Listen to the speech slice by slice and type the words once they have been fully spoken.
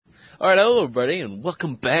Alright, hello everybody, and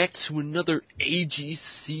welcome back to another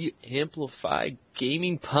AGC Amplified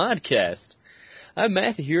Gaming Podcast. I'm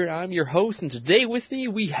Matthew here, and I'm your host, and today with me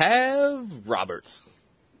we have Robert.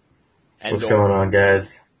 And What's going on,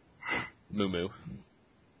 guys? Moo Moo.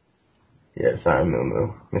 Yes, I'm Moo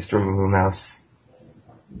Moo. Mr. Moo Moo Mouse.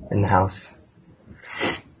 In the house.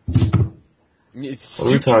 What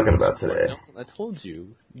are we talking about today? No, I told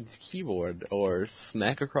you, it's keyboard or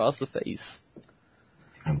smack across the face.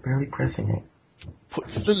 I'm barely pressing it.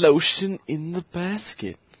 Puts the lotion in the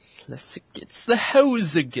basket, lest it gets the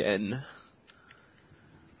hose again.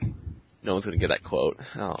 No one's gonna get that quote.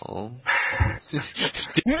 Oh.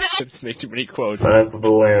 Let's make too many quotes. Silence of the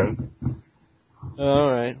Lambs.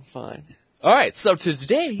 Alright, fine. Alright, so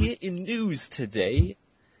today, in news today,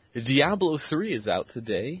 Diablo 3 is out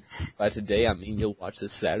today. By today, I mean you'll watch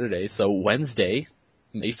this Saturday, so Wednesday,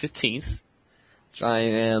 May 15th, which I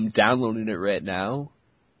am downloading it right now.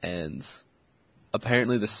 And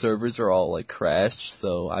apparently the servers are all like crashed,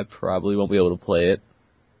 so I probably won't be able to play it.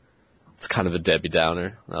 It's kind of a Debbie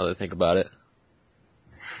Downer, now that I think about it.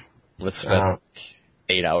 I'm gonna spend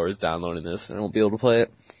 8 hours downloading this, and I won't be able to play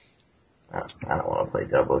it. I don't want to play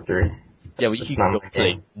Diablo 3. Yeah, well, you can go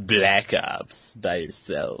play Black Ops by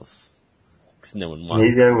yourself. 'Cause no one wants.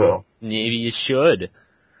 Maybe I will. Maybe you should.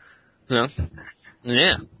 No?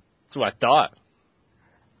 Yeah, that's what I thought.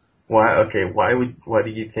 Why? Okay. Why do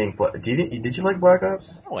you think? Did you like Black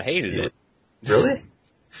Ops? Oh, I hated it. Really?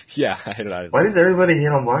 Yeah, I hated it. Why does everybody hate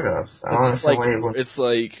on Black Ops? I don't understand why everyone. It's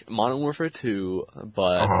like Modern Warfare 2,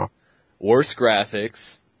 but worse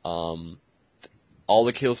graphics. All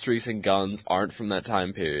the kill streaks and guns aren't from that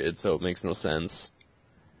time period, so it makes no sense.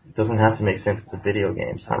 It doesn't have to make sense. It's a video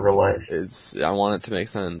game. It's not real life. I want it to make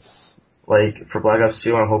sense. Like, for Black Ops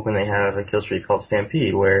 2, I'm hoping they have a kill streak called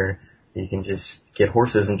Stampede, where you can just get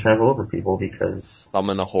horses and trample over people, because I'm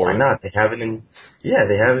in a horse. Why not? They have it in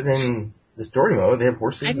the story mode. They have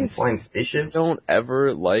horses and flying spaceships. Don't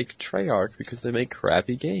ever like Treyarch because they make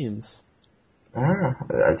crappy games.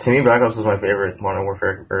 To me, Black Ops was my favorite Modern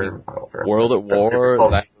Warfare, World at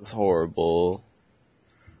War, that was horrible.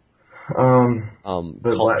 But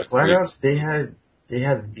Black Ops, they had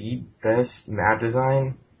the best map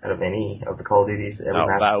design out of any of the Call of Duties ever. No,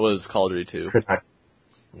 that was Call of Duty 2.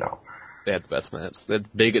 No. They had the best maps.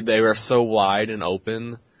 They were so wide and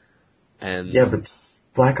open, and... Yeah, but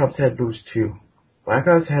Black Ops had those too. Black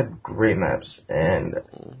Ops had great maps, and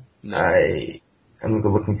no. I'm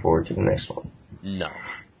looking forward to the next one. No.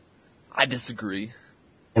 I disagree.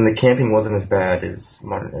 And the camping wasn't as bad as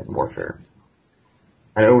Modern Warfare.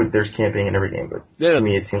 I know there's camping in every game, but to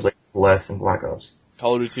me it seems like less in Black Ops.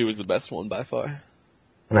 Call of Duty 2 was the best one by far.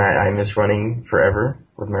 And I miss running forever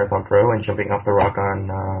with Marathon Pro and jumping off the rock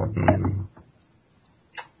on,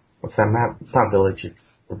 what's that map? It's not Village,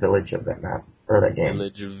 it's the village of that map, or that game.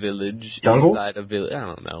 Village, Jungle? Inside a village, I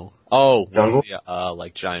don't know. Oh, Jungle?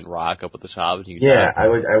 Like giant rock up at the top and you can dive. I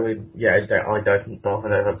would dive from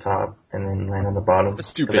dolphin dive up top and then land on the bottom. That's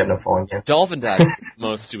stupid. I had no falling chance. Dolphin dive is the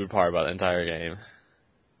most stupid part about the entire game.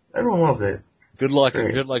 Everyone loves it. Good luck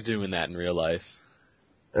doing that in real life.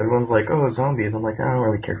 Everyone's like, oh, zombies. I'm like, I don't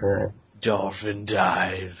really care for that. Dolphin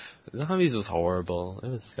dive. Zombies was horrible. It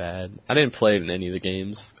was sad. I didn't play it in any of the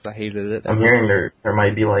games because I hated it. I'm hearing there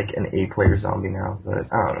might be like an 8-player zombie now,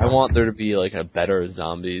 but I don't know. I want there to be like a better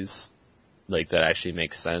zombies, like that actually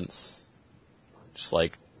makes sense. Just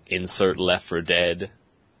like insert Left 4 Dead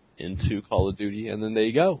into Call of Duty, and then there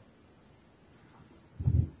you go.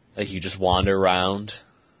 Like you just wander around,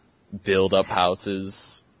 build up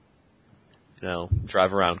houses,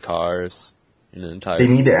 drive around cars in an entire...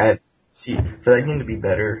 They need to add... See, for that game to be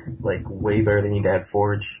better, like, way better, they need to add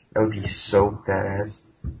Forge. That would be so badass.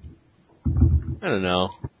 I don't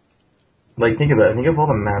know. Like, think about it. Think of all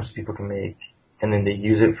the maps people can make, and then they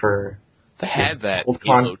use it for... They had that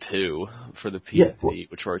Halo 2 for the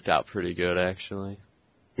PC, which worked out pretty good, actually.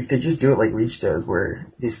 If they just do it like Reach does, where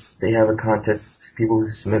they have a contest, people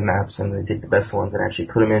who submit maps, and they take the best ones and actually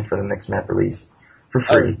put them in for the next map release. For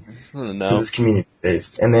free. I don't know. Because it's community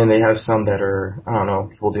based. And then they have some that are, I don't know,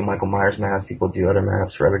 people do Michael Myers maps, people do other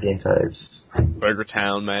maps for other game types. Burger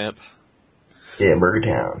Town map. Yeah, Burger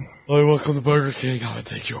Town. Hi, welcome to Burger King. I'll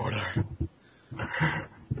take your order. I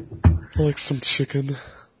like some chicken.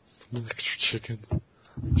 Some extra chicken.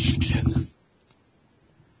 Chicken.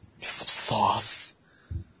 Some sauce.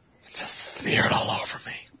 And just smear it all over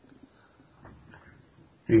me.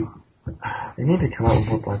 Dude, they need to come out with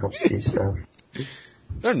more Black Ops 2 stuff.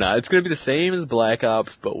 They're not. It's gonna be the same as Black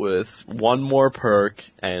Ops, but with one more perk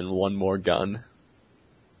and one more gun.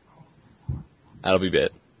 That'll be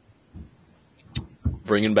it.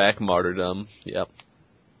 Bringing back martyrdom. Yep.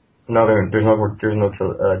 No, there's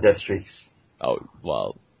no death streaks. Oh,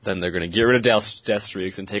 well, then they're gonna get rid of death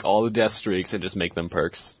streaks and take all the death streaks and just make them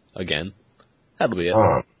perks again. That'll be it.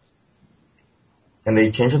 And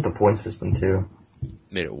they changed up the point system too.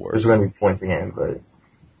 Made it worse. There's gonna be points again, but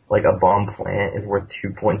like a bomb plant is worth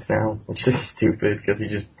 2 points now, which is stupid because you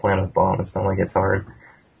just plant a bomb. It's not like it's hard.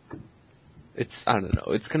 I don't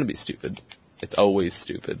know. It's gonna be stupid. It's always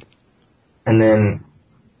stupid. And then,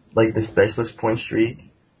 like the specialist point streak,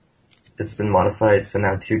 it's been modified, so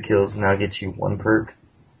now 2 kills now gets you 1 perk,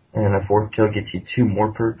 and a 4th kill gets you 2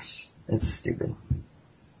 more perks. It's stupid.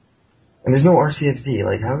 And there's no RCXD,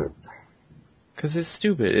 like how? Cause it's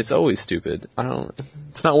stupid. It's always stupid.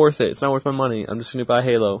 It's not worth it. It's not worth my money. I'm just gonna buy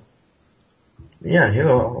Halo. Yeah,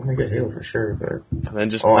 Halo, I'll make it Halo for sure, but... And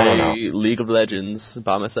then just play League of Legends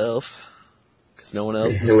by myself. Cause no one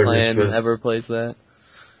else in this clan ever plays that.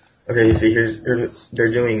 Okay, see, they're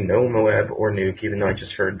doing no Moab or Nuke, even though I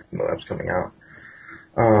just heard Moab's coming out.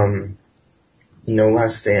 No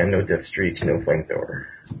Last Stand, no Death Streaks, no Flamethrower.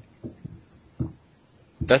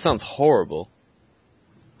 That sounds horrible.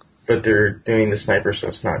 But they're doing the sniper, so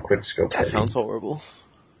it's not quick scope. That sounds horrible.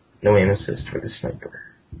 No aim assist for the sniper.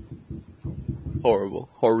 Horrible.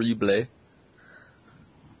 Horrible.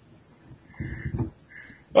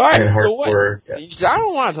 Alright, so what? Yeah. I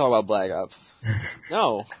don't want to talk about Black Ops.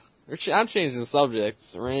 No. I'm changing the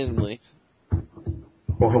subjects randomly.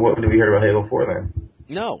 Well, what did we hear about Halo 4 then?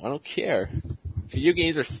 No, I don't care. Video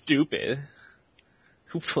games are stupid.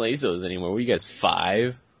 Who plays those anymore? What are you guys,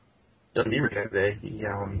 5? Justin Bieber today.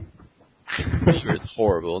 Bieber's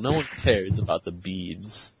horrible. No one cares about the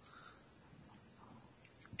Biebs.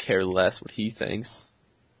 Care less what he thinks.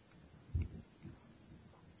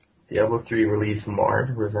 Diablo 3 released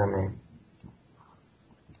Mard? What does that mean?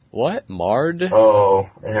 What? Mard? Oh,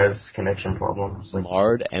 it has connection problems. Like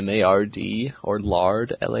Mard, M-A-R-D, or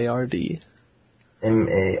Lard, L-A-R-D?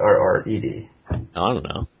 M-A-R-R-E-D. I don't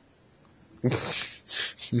know.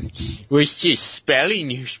 Which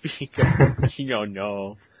spelling you speak of? You don't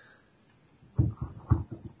know.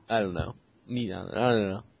 I don't know. I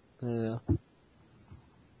don't know.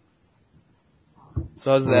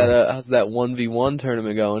 So how's that 1v1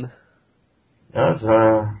 tournament going? Yeah,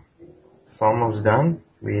 it's almost done.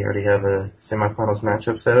 We already have a semifinals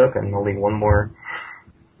matchup set up and only one more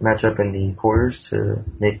matchup in the quarters to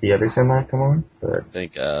make the other semi come on. But I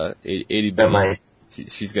think, 80 Bitty,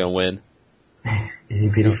 she's gonna win.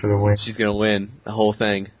 80 Bitty for the win. She's gonna win the whole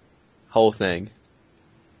thing.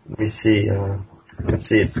 Let me see, let's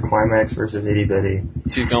see, it's Climax versus 80 Bitty.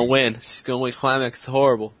 She's gonna win. Climax. It's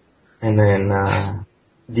horrible. And then,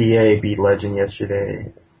 DA beat Legend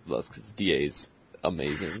yesterday. That's cause DA's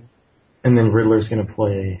amazing. And then Riddler's gonna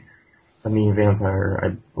play a mean vampire, I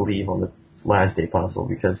believe, on the last day possible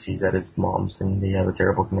because he's at his mom's and they have a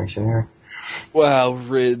terrible connection there. Well,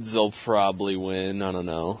 Rids will probably win. I don't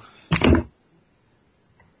know.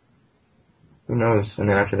 Who knows? And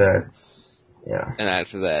then after that, yeah. And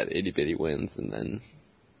after that, Itty Bitty wins, and then...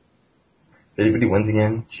 Itty Bitty wins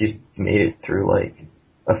again. She's made it through, like,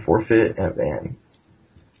 a forfeit and a ban.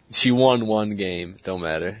 She won one game. Don't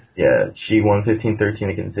matter. Yeah, she won 15-13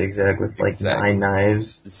 against Zigzag with, like, 9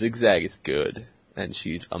 knives. Zigzag is good, and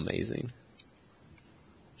she's amazing.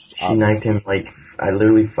 She knifed him, like, I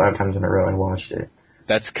literally 5 times in a row. I watched it.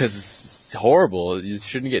 That's cause it's horrible. You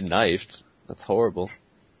shouldn't get knifed. That's horrible.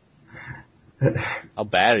 How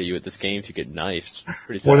bad are you at this game if you get knifed? It's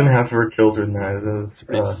pretty sad. More than half of her kills were knives. That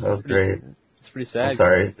was great. It's pretty sad. I'm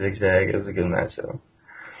sorry, Zigzag. It was a good match, though.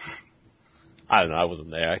 I don't know. I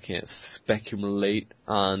wasn't there. I can't speculate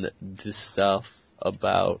on the stuff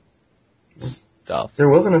about stuff. There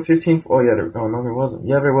wasn't a 15... Oh, yeah. No, there wasn't.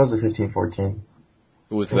 Yeah, there was a 15-14.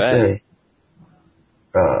 Who was that?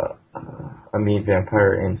 I mean,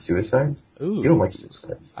 Vampire and Suicides. Ooh. You don't like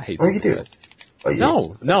Suicides. I hate Suicides.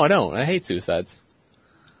 Oh, no, I don't. I hate Suicides.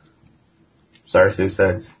 Sorry,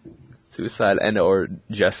 Suicides. Suicide and or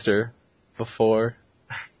Jester before.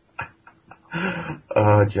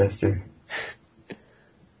 Jester.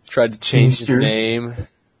 Tried to change his name.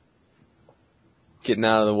 Getting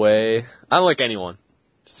out of the way. I don't like anyone.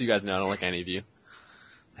 Just so you guys know, I don't like any of you.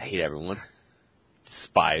 I hate everyone.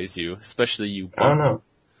 Despise you. Especially you. I don't know.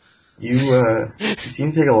 You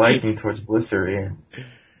seem to take a liking towards Blissery.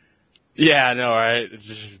 Yeah, I know, right?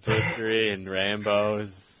 Just Blissery and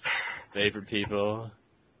Rambo's favorite people.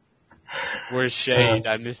 Where's Shade?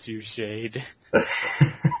 I miss you, Shade.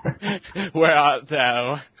 Where art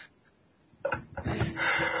thou?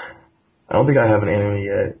 I don't think I have an enemy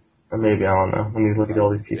yet. Or maybe, I don't know. Let me look at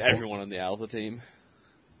all these people. Everyone on the Alpha team.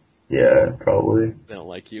 Yeah, probably. They don't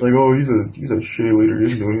like you. Like, oh, he's a shitty leader. He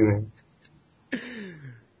doesn't do anything.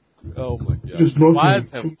 Oh my god. There's nothing.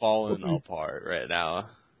 Squads have fallen apart right now.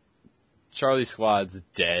 Charlie Squad's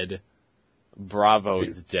dead.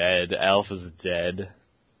 Bravo's dead. Alpha's dead.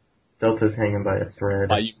 Delta's hanging by a thread.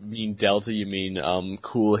 By you mean Delta, you mean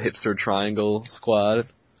cool hipster triangle squad.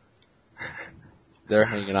 They're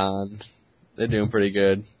hanging on. They're doing pretty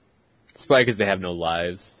good. It's probably because they have no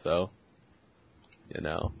lives, so you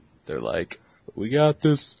know, they're like, we got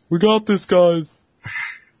this, guys.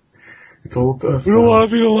 You told us. We don't want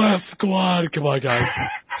to be the last squad. Come on,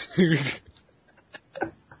 guys.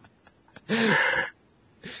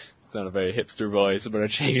 It's not a very hipster voice. I'm gonna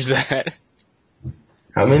change that.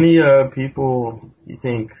 How many people you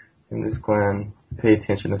think in this clan pay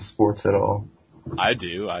attention to sports at all? I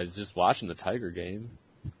do. I was just watching the Tiger game.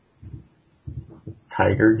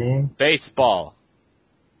 Tiger game? Baseball.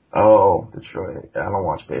 Oh, Detroit. Yeah, I don't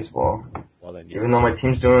watch baseball. Well, then Even though my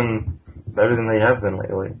team's doing better than they have been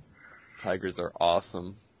lately. Tigers are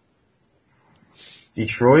awesome.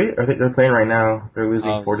 Detroit? They're playing right now. They're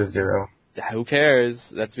losing 4-0. Who cares?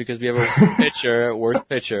 That's because we have a worst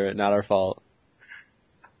pitcher, not our fault.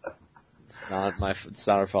 It's not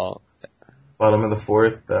our fault. Bottom of the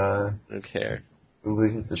fourth, I don't care. we're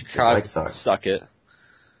losing to the Chicago, White Sox. suck it.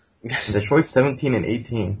 Detroit's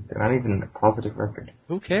 17-18. They're not even a positive record.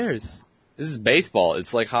 Who cares? This is baseball.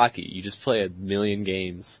 It's like hockey. You just play a million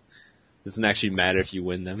games. It doesn't actually matter if you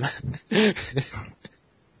win them.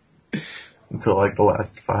 Until like the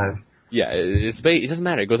last 5. Yeah, it doesn't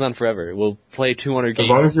matter. It goes on forever. We'll play 200 games.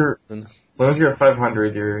 As long as you're at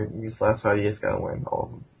 500, these last 5 years gotta win all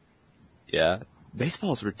of them. Yeah.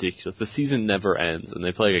 Baseball is ridiculous. The season never ends, and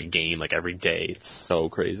they play a game like every day. It's so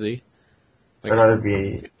crazy. Like, I'd rather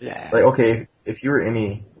be, like, okay, if you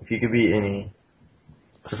could be any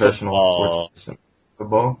professional sports person.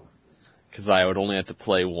 Football? Because I would only have to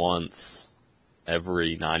play once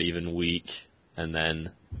every not even week, and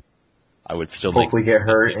then I would still hopefully get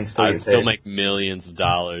hurt and still I'd get still paid. make millions of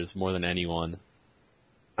dollars more than anyone.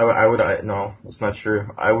 No, that's not true.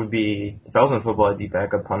 if I was in football, I'd be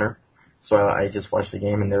backup punter. So I just watch the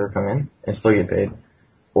game and never come in and still get paid.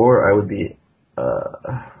 Or I would be,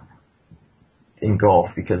 in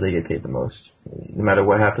golf because they get paid the most. No matter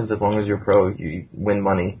what happens, as long as you're pro, you win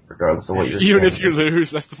money regardless of what you're Even if you lose,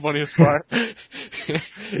 that's the funniest part. You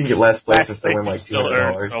can get last place and still win like still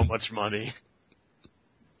earn $200. so much money.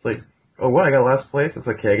 It's like, oh what, I got last place? It's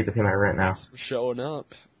okay, I get to pay my rent now. Thanks for showing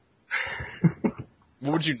up.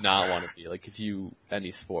 What would you not want to be? Like if you, any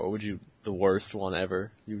sport, what would you, the worst one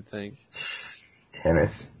ever, you would think?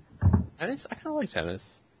 Tennis. Tennis? I kinda like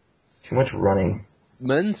tennis. Too much running.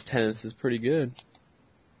 Men's tennis is pretty good.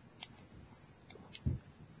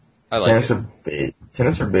 I like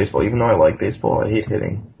Tennis or baseball. Even though I like baseball, I hate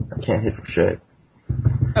hitting. I can't hit for shit.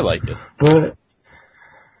 I like it. But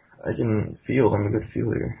I can field. I'm a good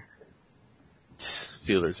fielder.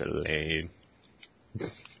 Fielders are lame.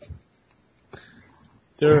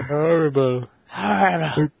 They're horrible.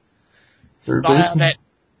 Horrible. Third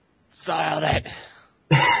Soiled it.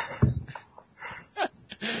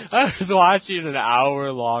 I was watching an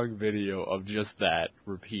hour-long video of just that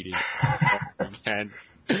repeating again.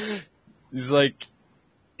 There's like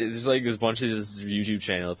this bunch of this YouTube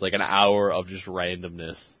channel. It's like an hour of just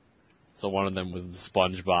randomness. So one of them was the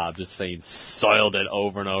SpongeBob just saying "soiled it"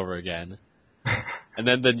 over and over again. And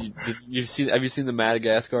then have you seen the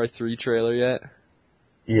Madagascar 3 trailer yet?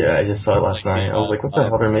 Yeah, I just saw it last night. I was like, what the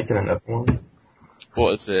hell? They're making another one?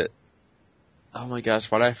 What was it? Oh my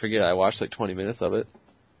gosh, why did I forget? I watched like 20 minutes of it.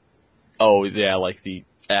 Oh yeah, like the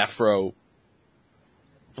Afro.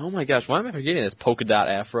 Oh my gosh, why am I forgetting this polka dot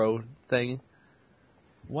Afro thing?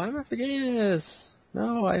 Why am I forgetting this?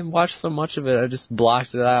 No, I watched so much of it, I just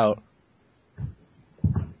blocked it out.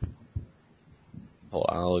 Hold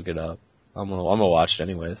on, I'll look it up. I'm gonna watch it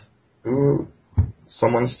anyways. Ooh,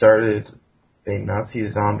 someone started a Nazi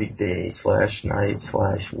zombie day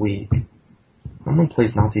 /night/week. No one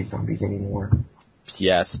plays Nazi zombies anymore.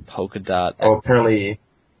 Yes, polka dot. Oh, apparently.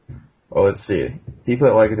 Oh, let's see. People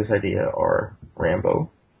that like this idea are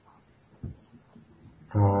Rambo.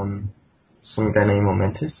 Some guy named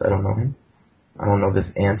Momentous. I don't know him. I don't know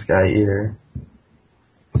this Ants guy either.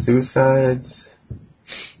 Suicides.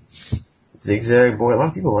 Zigzag Boy. A lot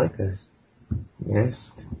of people like this.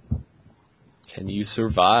 Mist. Can you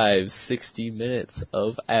survive 60 minutes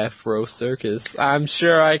of Afro Circus? I'm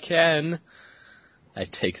sure I can. I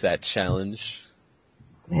take that challenge.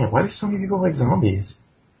 Man, why do so many people like zombies?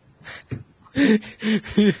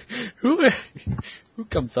 Who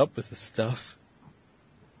comes up with this stuff?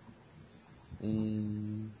 Oh,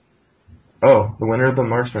 the winner of the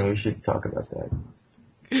Marksman. We should talk about that.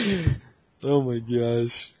 Oh my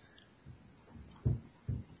gosh.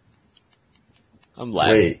 I'm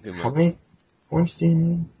laughing Wait, too how much. many points do you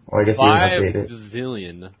need? Oh, I guess you didn't 5 update it.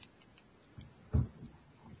 zillion.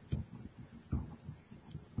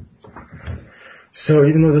 So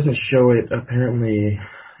even though it doesn't show it, apparently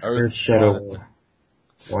Earth Shadow won. won the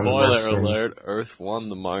Spoiler marksman. alert, Earth won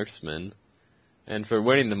the marksman. And for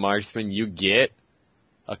winning the marksman, you get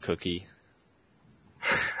a cookie.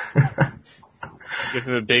 Let's give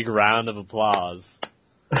him a big round of applause.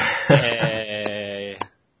 Hey.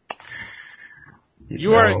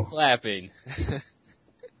 You aren't clapping.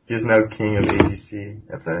 He's now king of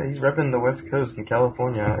AGC. He's repping the West Coast in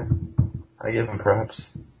California. I give him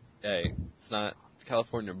props. Hey, it's not,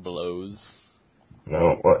 California blows.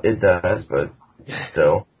 No, well, it does, but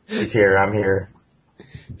still. He's here, I'm here.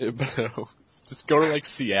 It blows. Just go to like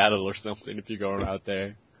Seattle or something if you're going out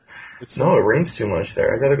there. No, it rains too much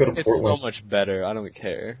there. I gotta go to It's Portland. so much better. I don't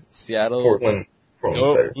care. Seattle. Portland's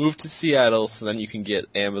better. Move to Seattle so then you can get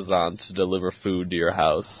Amazon to deliver food to your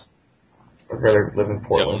house. I'd rather live in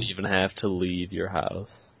Portland. Don't even have to leave your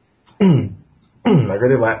house. Actually,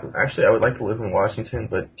 I would like to live in Washington,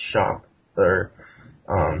 but shop or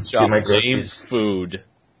Shop get my lame groceries. food.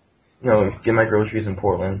 No, get my groceries in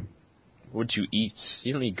Portland. What'd you eat?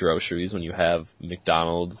 You don't eat groceries when you have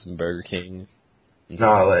McDonald's and Burger King. And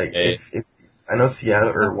No, like Subway. if I know Seattle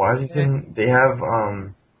or Washington, they have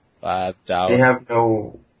 $5. they have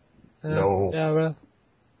no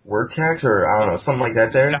work tax or I don't know something like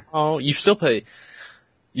that there. No, you still pay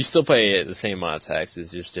the same amount of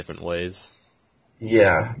taxes, just different ways.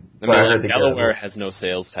 Yeah, I but mean, I heard like, they Delaware has no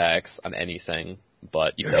sales tax on anything,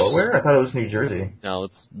 but Delaware? I thought it was New Jersey. No,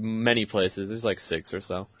 it's many places. There's like 6 or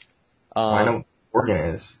so. I know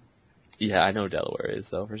Oregon is. Yeah, I know Delaware is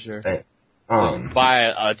though for sure. Right. So you buy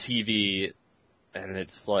a TV and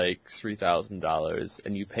it's like $3,000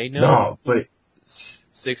 and you pay no, but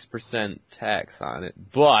 6% tax on it,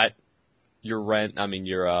 but your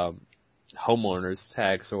homeowner's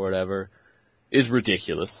tax or whatever is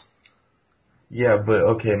ridiculous. yeah, but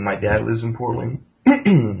okay, my dad lives in Portland,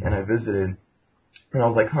 and I visited, and I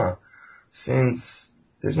was like, since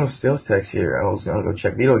there's no sales tax here, I was gonna go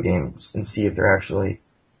check video games and see if they're actually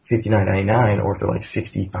 $59.99 or if they're like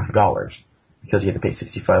 $65, because you have to pay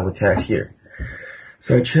 $65 with tax here.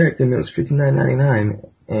 So I checked, and it was $59.99,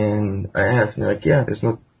 and I asked, and they're like, yeah, there's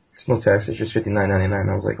no tax, it's just $59.99.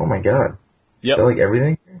 I was like, oh my god. Yep. Is that like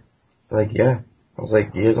everything? They're like, yeah. I was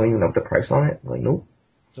like, you guys don't even know the price on it? They're like, nope.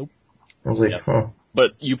 I was like, Yep.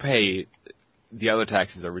 But you pay, the other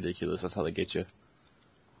taxes are ridiculous. That's how they get you.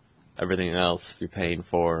 Everything else you're paying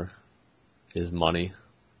for is money.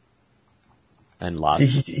 And lots. See,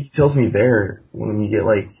 he tells me there, when you get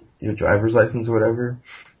like your driver's license or whatever,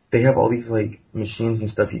 they have all these like machines and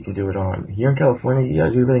stuff you can do it on. Here in California, you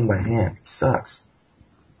gotta do everything by hand. It sucks.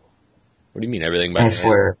 What do you mean everything by I hand?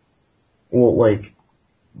 swear. Well, like,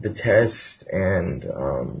 the test and,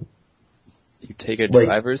 You take a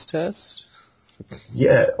driver's test?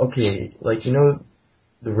 yeah, okay, like, you know,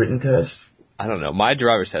 the written test? I don't know. My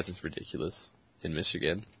driver's test is ridiculous in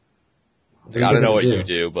Michigan. Like, I don't know what you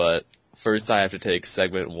do, but first I have to take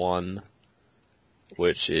segment 1,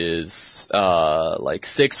 which is, like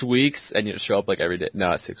 6 weeks, and you have to show up like every day.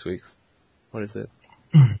 No, it's 6 weeks. What is it?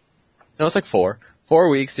 No, it's like 4. 4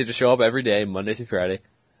 weeks, you have to show up every day, Monday through Friday,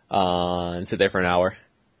 and sit there for an hour,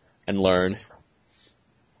 and learn.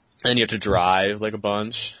 And you have to drive like a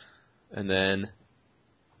bunch, and then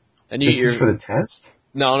This is for the test?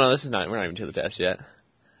 No, this is not, we're not even to the test yet.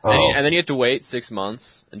 Oh. And then you have to wait 6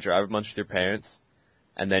 months and drive a bunch with your parents,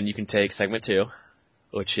 and then you can take segment 2,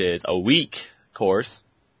 which is a week course.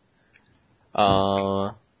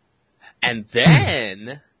 And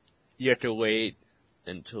then you have to wait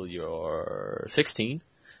until you're 16,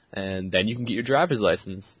 and then you can get your driver's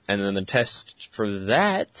license. And then the test for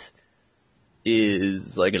that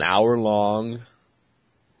is like an hour long,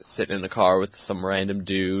 sitting in a car with some random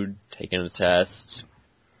dude taking a test.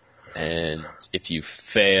 And if you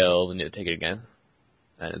fail, then you have to take it again.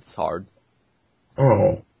 And it's hard.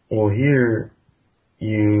 Oh, well here,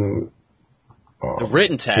 you, The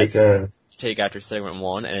written test you take after segment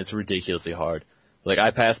 1, and it's ridiculously hard. Like,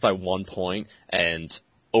 I passed by 1 point, and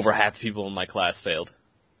over half the people in my class failed.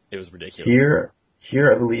 It was ridiculous.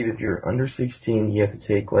 Here I believe if you're under 16, you have to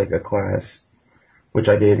take like a class, which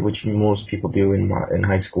I did, which most people do in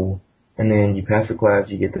high school. And then you pass the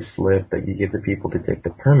class, you get the slip that you give the people to take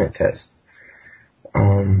the permit test.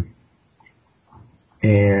 And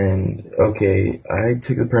okay, I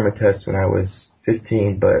took the permit test when I was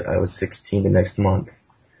 15, but I was 16 the next month.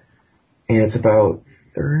 And it's about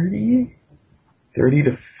 30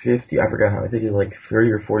 to 50, I forgot how, I think it's like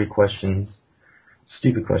 30 or 40 questions,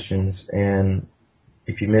 stupid questions, and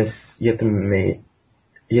if you miss, you have to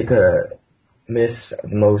You get to miss the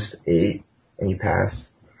most 8 and you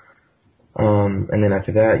pass. And then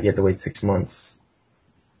after that, you have to wait 6 months,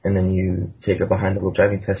 and then you take a behind-the-wheel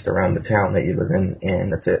driving test around the town that you live in,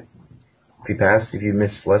 and that's it. If you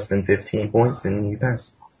miss less than 15 points, then you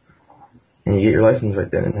pass. And you get your license right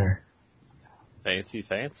then and there. Fancy,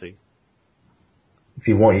 fancy. If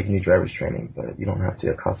you want, you can do driver's training, but you don't have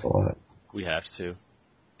to. It costs a lot. We have to.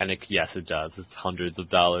 And yes, it does. It's hundreds of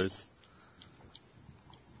dollars.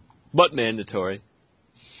 But mandatory.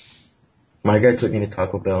 My guy took me to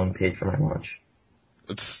Taco Bell and paid for my lunch.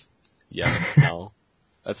 Yeah, no.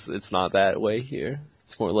 It's not that way here.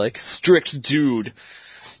 It's more like, strict dude.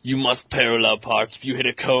 You must parallel park. If you hit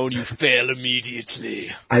a cone, you fail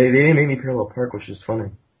immediately. They didn't make me parallel park, which is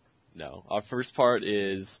funny. No. Our first part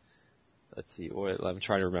is, let's see, I'm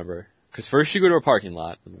trying to remember. Because first you go to a parking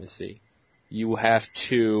lot. Let me see. You have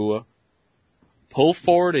to pull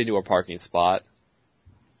forward into a parking spot,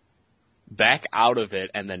 back out of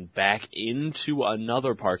it, and then back into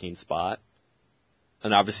another parking spot.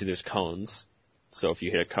 And obviously there's cones. So if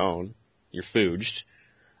you hit a cone, you're fooged.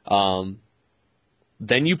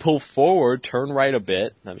 Then you pull forward, turn right a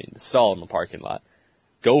bit. Stall in the parking lot.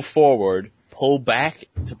 Go forward, pull back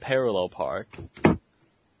to parallel park.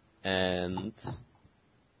 And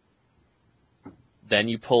then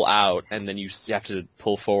you pull out, and then you have to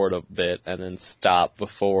pull forward a bit, and then stop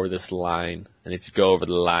before this line. And if you go over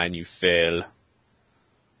the line, you fail.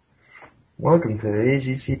 Welcome to the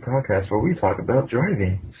AGC podcast, where we talk about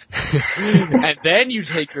driving. And then you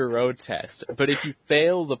take your road test. But if you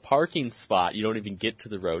fail the parking spot, you don't even get to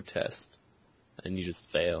the road test. And you just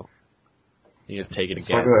fail. You have to take it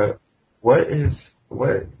again. What in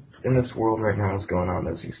this world right now is going on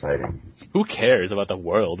that's exciting? Who cares about the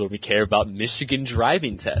world when we care about Michigan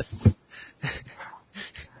driving tests?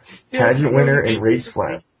 Pageant winner and race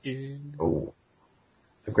flags. Oh.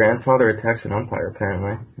 The grandfather attacks an umpire,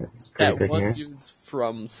 apparently. That's pretty big news. That one dude's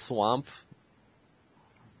from Swamp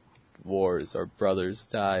Wars. Our brothers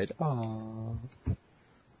died. Aww.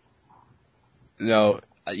 No,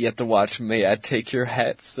 you have to watch May I Take Your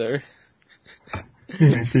Hat, sir.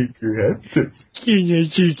 Can I take your hat, sir? Can I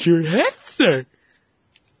take your hat, sir?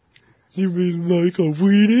 You mean like a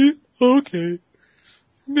weenie? Okay.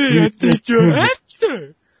 May I take your hat,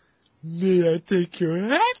 sir? May I take your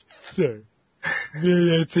hat, sir?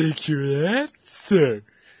 May I take your hat, sir?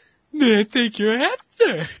 May I take your hat,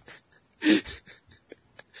 sir?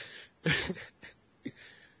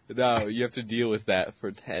 No, you have to deal with that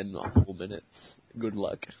for 10 whole minutes. Good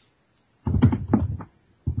luck.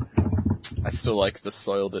 I still like the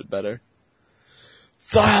soiled it better.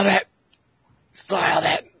 Soiled it! Soiled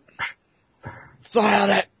it!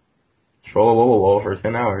 Soiled it! Troll for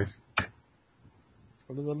 10 hours.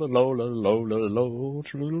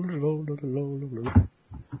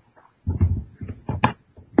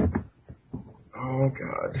 Oh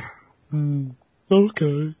god.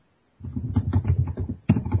 Okay.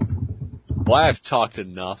 Well, I've talked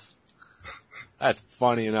enough. That's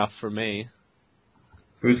funny enough for me.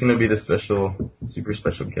 Who's gonna be the super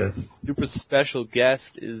special guest? Super special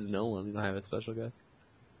guest is no one. We don't have a special guest.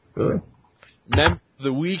 Really? Member of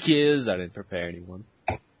the week is, I didn't prepare anyone.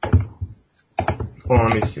 Well,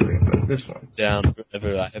 let me see what's this one. Down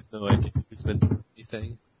forever. I have no idea who's been doing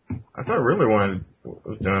anything. I thought Riddler was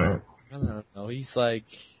doing it. I don't know. He's like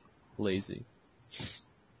lazy.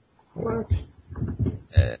 What?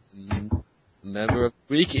 And member of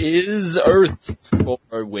the week is Earth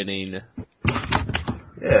for winning.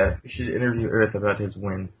 Yeah, we should interview Earth about his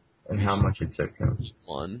win and how much it took him.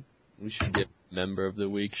 One. We should get member of the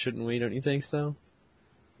week, shouldn't we? Don't you think so?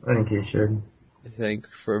 I think he should. I think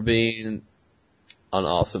for being an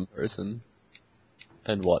awesome person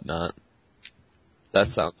and whatnot. That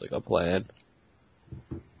sounds like a plan.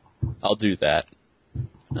 I'll do that.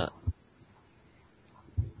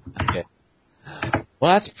 Okay.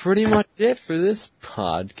 Well, that's pretty much it for this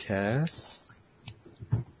podcast.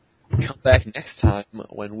 Come back next time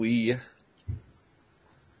when we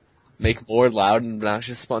make more loud and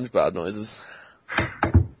obnoxious SpongeBob noises.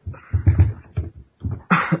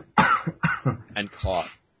 And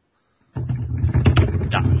cough.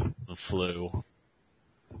 Die of the flu.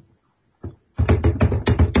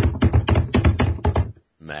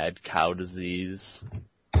 Mad cow disease.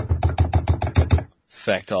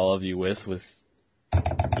 Infect all of you with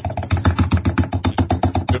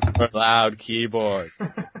super loud keyboard.